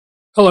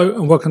Hello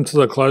and welcome to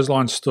the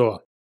Clothesline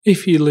Store.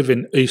 If you live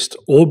in East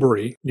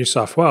Albury, New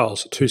South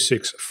Wales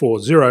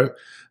 2640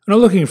 and are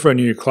looking for a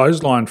new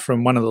clothesline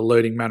from one of the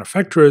leading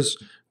manufacturers,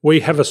 we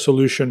have a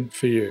solution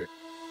for you.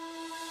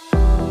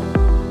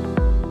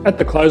 At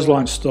the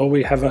Clothesline Store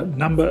we have a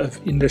number of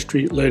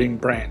industry leading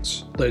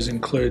brands. These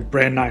include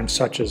brand names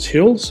such as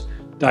Hills,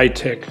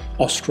 Daytech,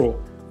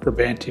 Austral,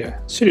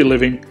 Brabantia, City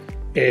Living,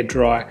 Air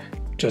Dry,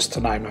 just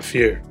to name a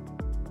few.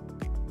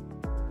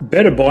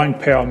 Better buying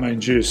power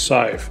means you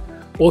save.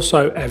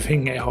 Also,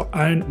 having our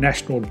own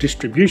national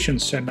distribution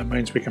centre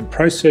means we can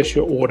process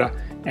your order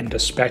and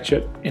dispatch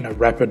it in a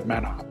rapid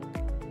manner.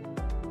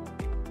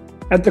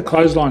 At the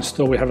Clothesline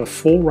Store we have a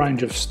full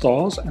range of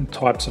styles and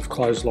types of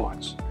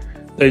clotheslines.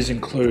 These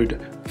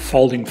include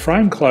folding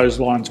frame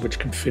clotheslines which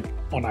can fit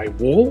on a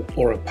wall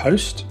or a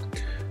post,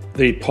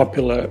 the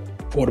popular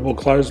portable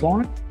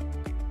clothesline,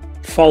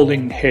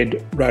 folding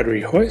head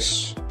rotary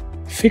hoists,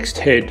 fixed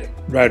head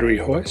rotary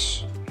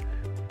hoists,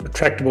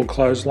 retractable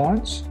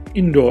clotheslines,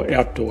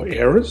 indoor-outdoor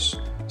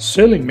airers,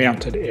 ceiling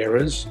mounted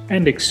airers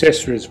and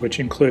accessories which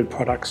include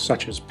products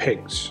such as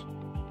pegs.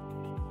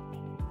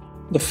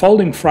 The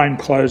folding frame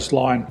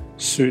clothesline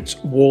suits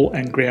wall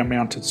and ground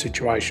mounted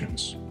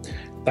situations.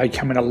 They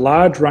come in a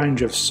large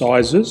range of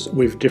sizes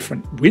with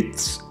different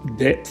widths,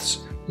 depths,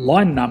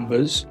 line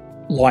numbers,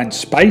 line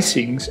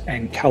spacings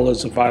and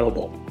colours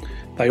available.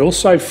 They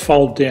also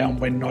fold down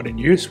when not in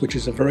use, which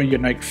is a very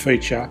unique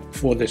feature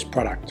for this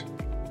product.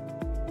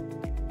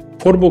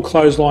 Portable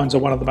clotheslines are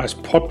one of the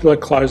most popular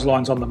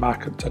clotheslines on the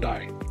market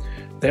today.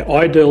 They're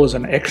ideal as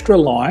an extra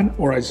line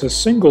or as a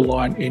single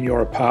line in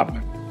your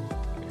apartment.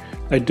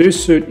 They do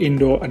suit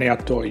indoor and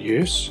outdoor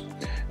use.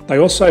 They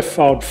also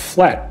fold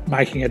flat,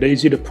 making it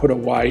easy to put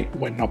away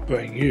when not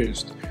being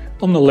used.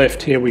 On the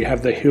left here we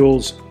have the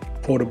Hills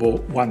Portable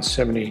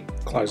 170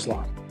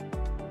 clothesline.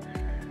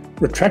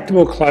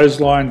 Retractable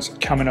clotheslines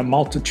come in a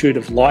multitude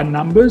of line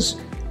numbers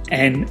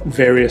and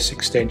various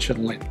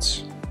extension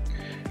lengths.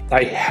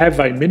 They have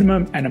a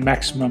minimum and a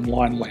maximum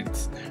line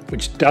length,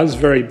 which does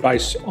vary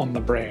based on the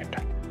brand.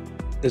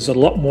 There's a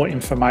lot more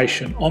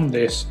information on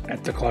this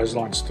at the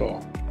Clothesline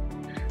Store.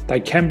 They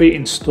can be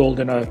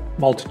installed in a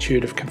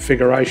multitude of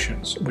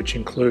configurations, which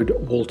include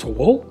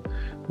wall-to-wall,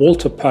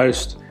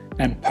 wall-to-post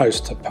and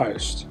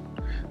post-to-post.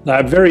 They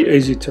are very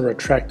easy to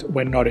retract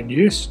when not in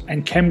use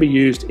and can be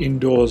used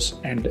indoors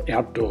and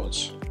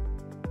outdoors.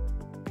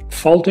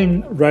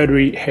 Folding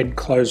rotary head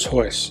clothes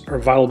hoists are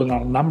available in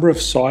a number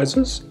of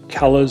sizes,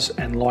 colours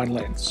and line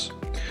lengths.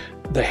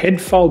 The head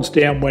folds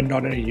down when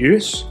not in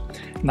use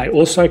and they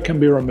also can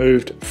be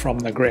removed from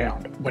the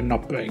ground when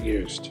not being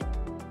used.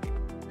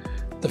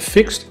 The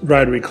fixed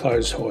rotary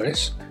clothes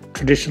hoist,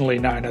 traditionally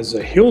known as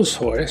the Hills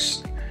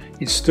hoist,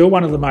 is still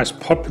one of the most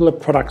popular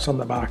products on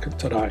the market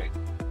today.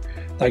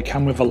 They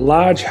come with a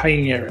large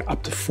hanging area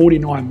up to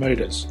 49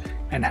 metres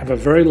and have a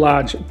very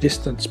large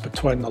distance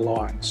between the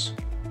lines.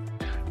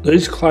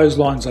 These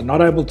clotheslines are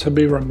not able to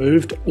be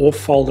removed or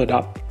folded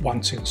up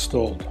once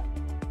installed.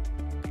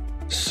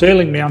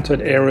 Ceiling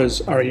mounted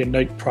airers are a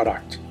unique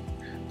product.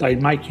 They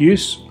make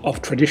use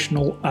of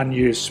traditional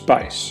unused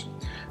space.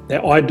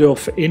 They're ideal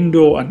for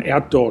indoor and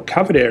outdoor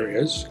covered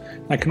areas.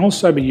 They can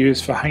also be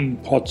used for hanging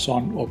pots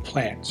on or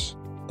plants.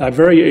 They're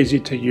very easy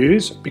to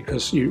use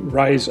because you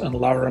raise and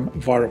lower them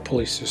via a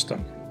pulley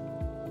system.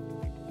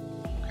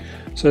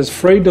 So there's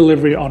free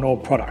delivery on all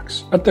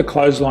products. At the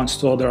Clothesline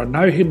Store there are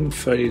no hidden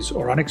fees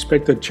or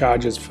unexpected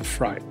charges for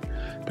freight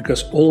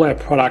because all our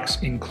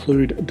products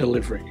include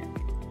delivery.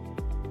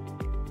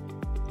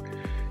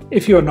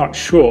 If you are not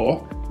sure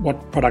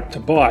what product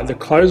to buy, the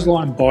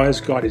Clothesline Buyer's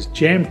Guide is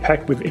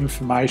jam-packed with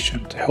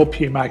information to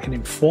help you make an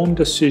informed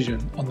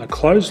decision on the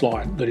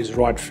clothesline that is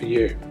right for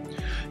you.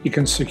 You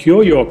can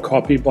secure your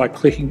copy by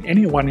clicking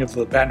any one of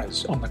the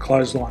banners on the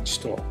Clothesline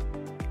Store.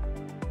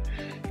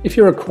 If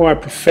you require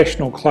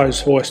professional clothes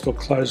hoist or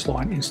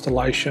clothesline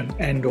installation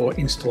and/or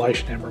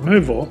installation and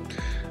removal,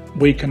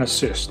 we can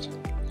assist.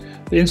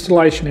 The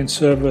installation and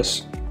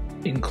service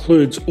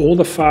includes all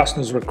the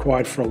fasteners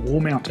required for a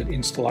wall-mounted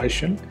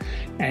installation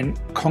and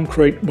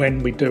concrete when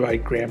we do a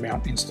ground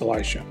mount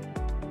installation.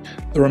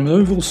 The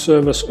removal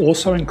service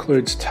also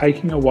includes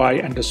taking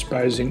away and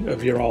disposing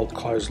of your old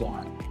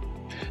clothesline.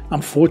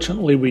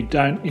 Unfortunately, we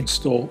don't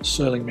install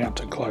ceiling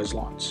mounted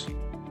clotheslines.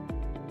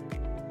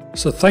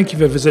 So thank you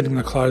for visiting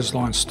the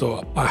Clothesline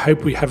Store. I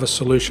hope we have a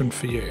solution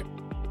for you.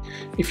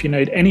 If you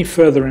need any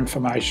further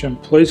information,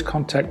 please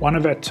contact one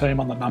of our team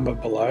on the number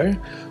below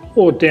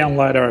or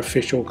download our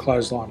official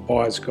Clothesline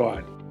Buyer's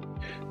Guide.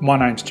 My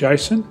name's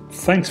Jason,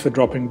 thanks for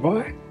dropping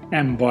by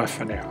and bye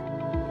for now.